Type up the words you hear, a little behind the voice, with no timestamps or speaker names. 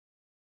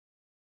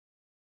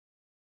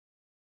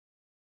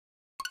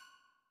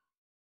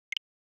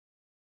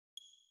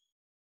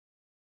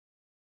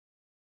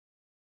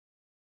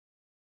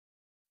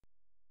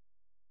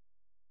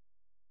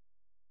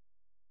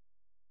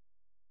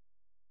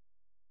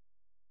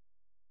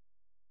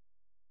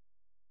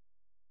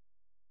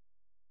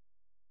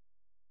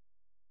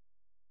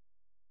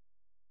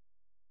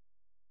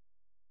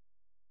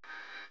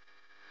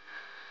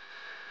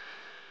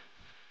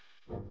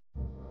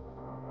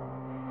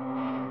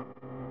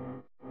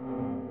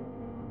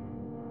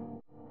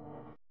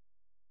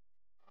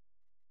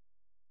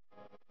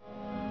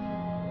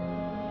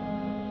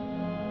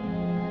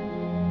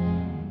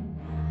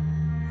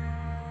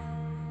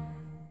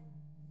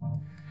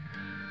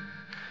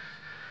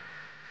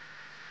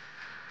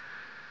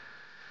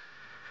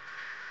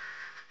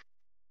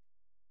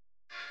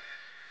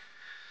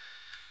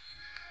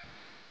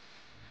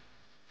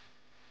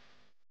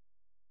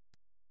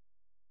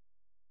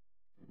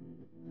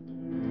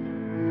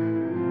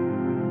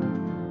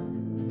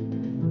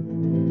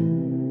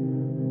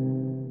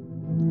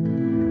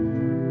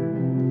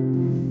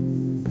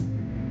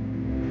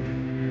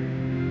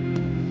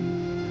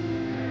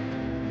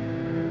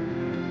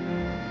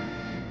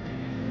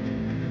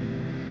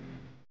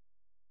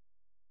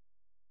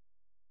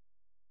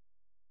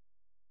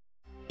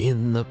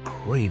the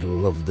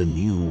cradle of the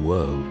New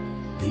World,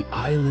 the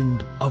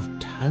island of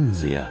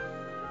Tanzia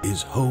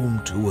is home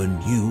to a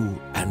new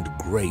and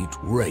great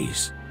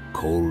race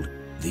called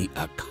the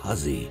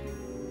Akazi.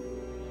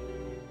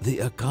 The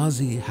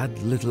Akazi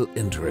had little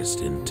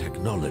interest in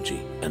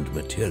technology and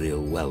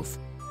material wealth.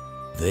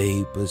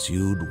 They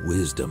pursued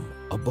wisdom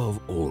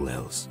above all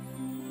else.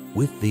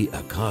 With the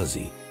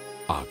Akazi,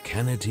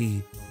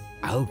 arcanity,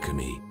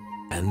 alchemy,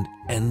 and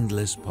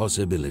endless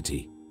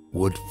possibility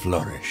would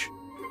flourish.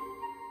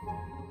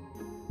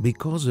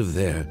 Because of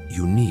their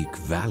unique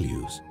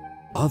values,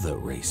 other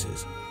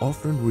races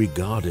often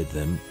regarded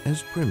them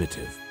as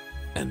primitive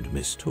and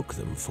mistook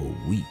them for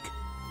weak.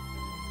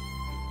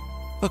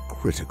 A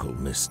critical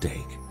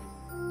mistake.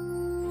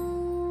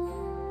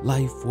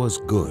 Life was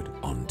good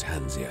on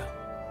Tanzia,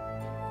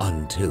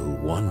 until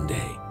one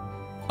day,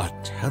 a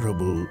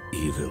terrible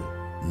evil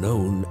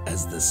known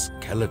as the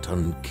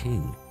Skeleton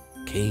King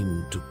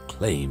came to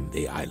claim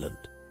the island.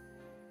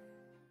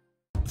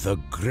 The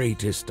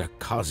greatest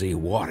Akazi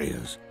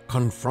warriors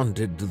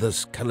confronted the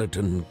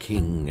Skeleton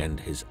King and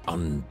his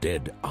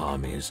undead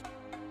armies,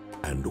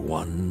 and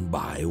one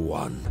by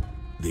one,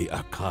 the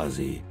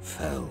Akazi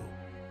fell.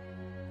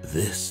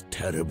 This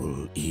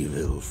terrible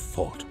evil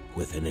fought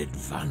with an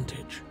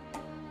advantage,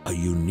 a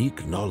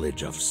unique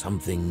knowledge of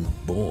something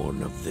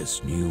born of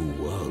this new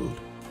world.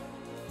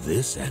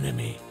 This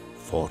enemy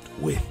fought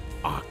with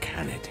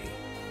arcanity.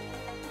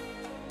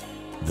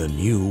 The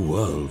new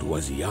world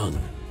was young,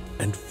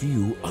 and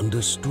few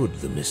understood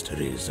the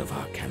mysteries of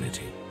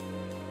arcanity.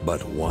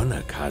 But one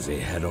Akazi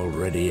had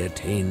already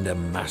attained a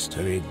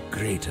mastery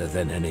greater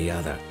than any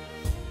other,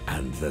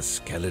 and the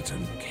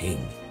Skeleton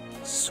King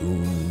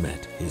soon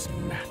met his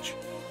match.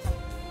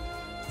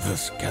 The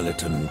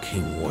Skeleton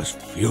King was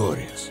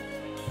furious.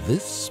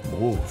 This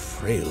small,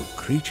 frail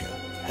creature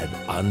had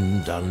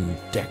undone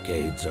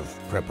decades of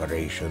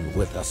preparation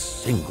with a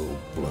single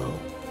blow.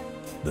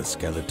 The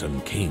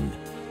Skeleton King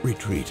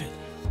retreated,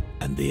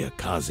 and the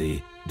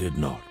Akazi did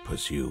not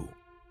pursue.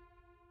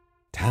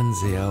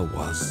 Tanzia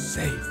was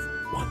safe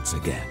once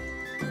again.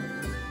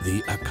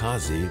 The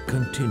Akazi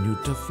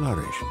continued to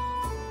flourish,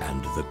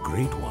 and the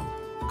Great One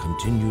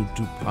continued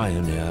to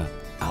pioneer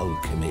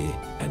alchemy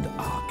and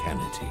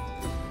arcanity.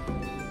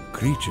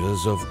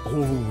 Creatures of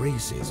all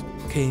races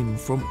came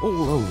from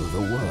all over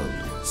the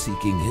world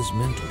seeking his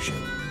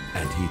mentorship,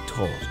 and he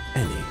taught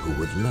any who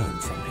would learn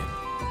from him.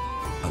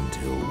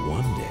 Until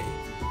one day,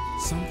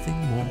 something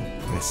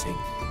more pressing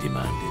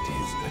demanded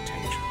his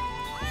attention.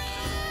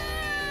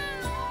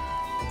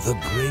 The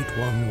Great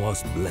One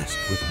was blessed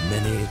with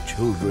many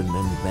children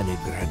and many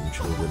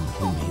grandchildren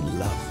whom he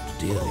loved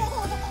dearly.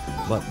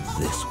 But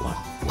this one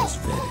was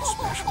very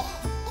special.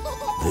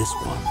 This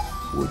one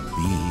would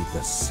be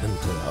the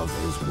center of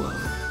his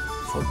world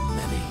for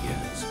many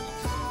years.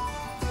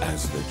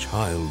 As the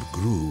child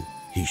grew,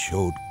 he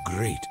showed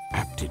great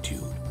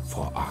aptitude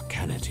for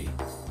arcanity.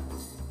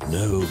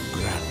 No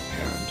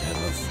grandparent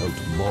ever felt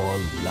more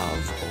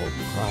love or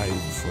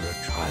pride for a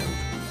child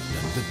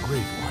than the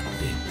Great One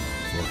did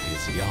for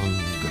his young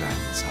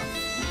grandson.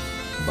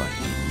 But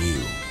he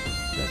knew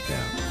that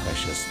their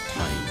precious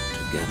time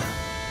together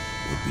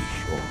would be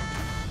short.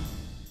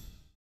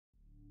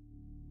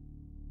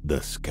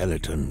 The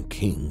Skeleton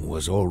King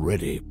was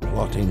already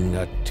plotting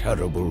a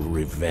terrible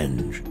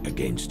revenge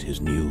against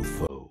his new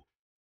foe.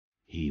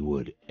 He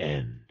would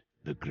end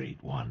the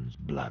Great One's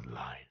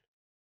bloodline.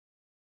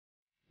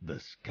 The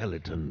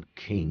Skeleton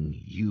King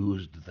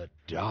used the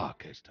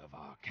darkest of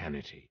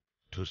arcanity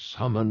to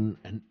summon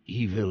an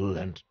evil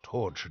and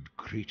tortured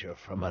creature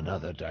from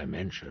another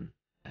dimension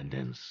and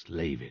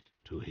enslave it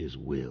to his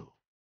will.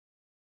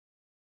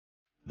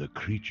 The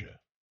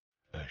creature,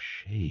 a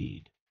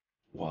shade,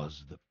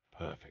 was the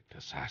perfect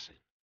assassin.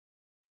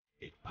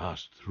 It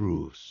passed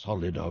through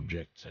solid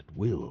objects at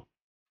will,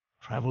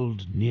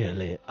 traveled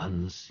nearly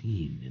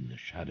unseen in the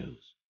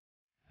shadows,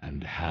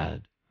 and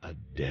had a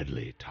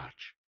deadly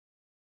touch.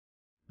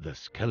 The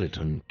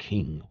Skeleton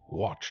King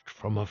watched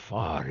from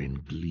afar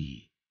in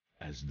glee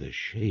as the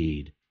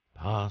shade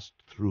passed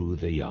through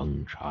the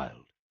young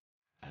child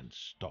and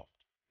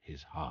stopped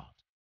his heart.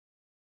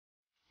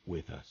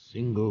 With a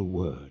single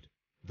word,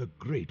 the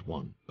Great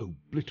One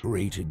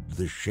obliterated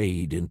the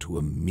shade into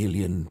a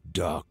million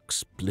dark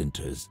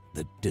splinters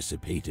that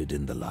dissipated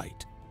in the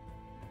light.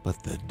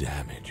 But the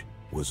damage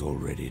was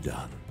already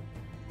done.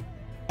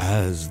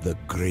 As the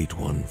Great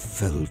One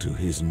fell to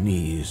his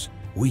knees,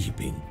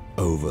 weeping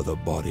over the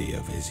body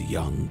of his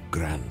young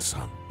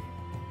grandson,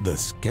 the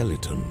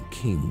Skeleton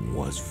King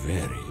was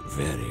very,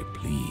 very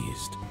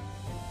pleased.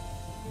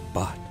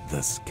 But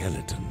the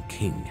Skeleton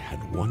King had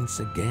once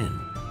again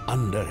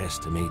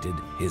underestimated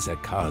his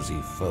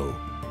Akazi foe,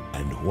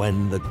 and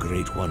when the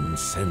Great One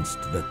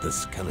sensed that the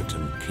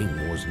Skeleton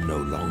King was no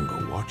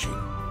longer watching,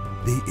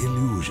 the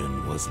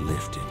illusion was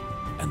lifted,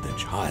 and the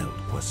child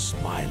was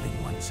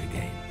smiling once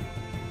again.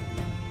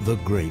 The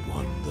Great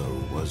One,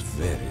 though, was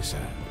very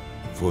sad,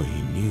 for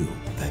he knew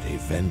that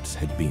events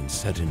had been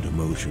set into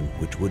motion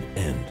which would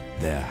end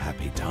their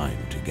happy time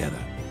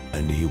together.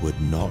 and he would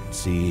not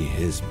see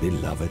his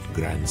beloved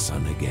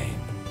grandson again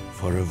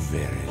for a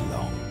very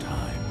long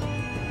time.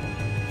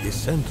 He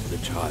sent the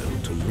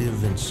child to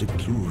live in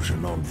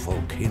seclusion on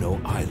Volcano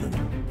Island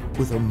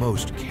with a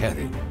most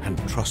caring and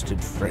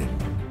trusted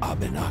friend,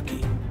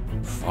 Abenaki,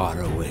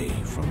 far away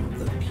from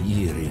the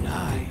peering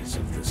eyes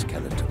of the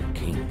Skeleton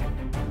King.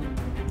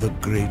 The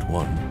Great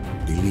One,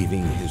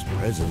 believing his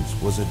presence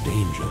was a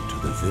danger to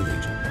the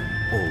village,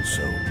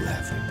 also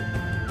left,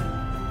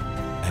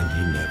 and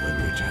he never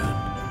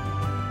returned.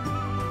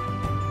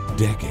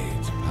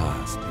 Decades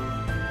passed.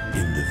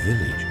 In the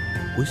village,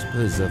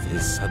 whispers of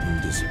his sudden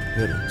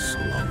disappearance so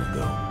long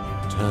ago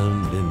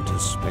turned into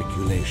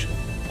speculation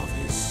of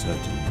his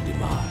certain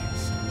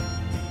demise.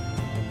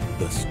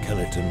 The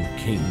Skeleton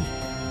King,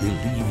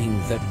 believing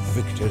that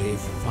victory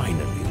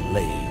finally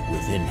lay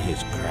within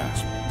his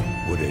grasp,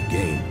 would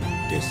again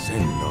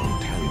descend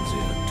on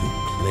Tanzia to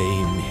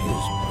claim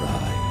his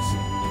prize.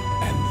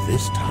 And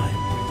this time,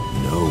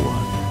 no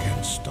one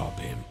can stop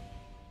him.